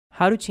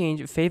how to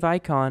change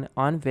favicon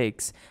on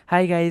Wix.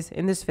 Hi guys,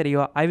 in this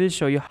video I will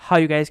show you how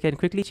you guys can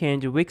quickly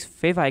change Wix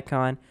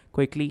favicon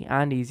quickly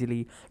and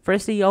easily.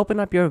 Firstly, open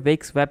up your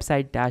Wix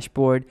website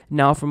dashboard.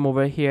 Now from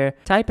over here,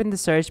 type in the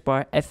search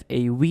bar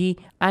FAV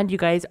and you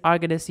guys are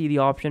gonna see the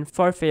option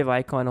for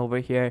favicon over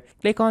here.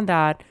 Click on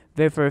that,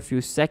 wait for a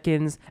few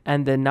seconds,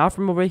 and then now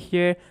from over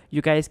here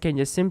you guys can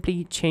just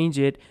simply change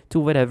it to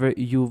whatever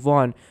you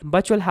want,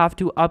 but you'll have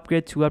to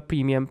upgrade to a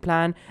premium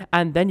plan,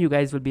 and then you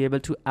guys will be able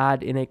to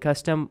add in a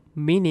custom,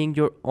 meaning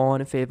your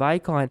own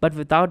favicon. But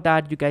without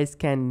that, you guys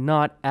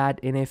cannot add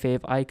in a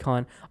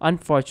favicon,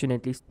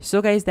 unfortunately.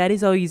 So guys, that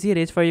is how easy it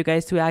is for you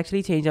guys to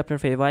actually change up your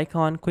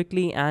favicon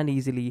quickly and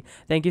easily.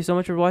 Thank you so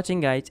much for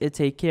watching guys.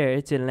 Take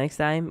care. Till next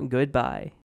time, goodbye.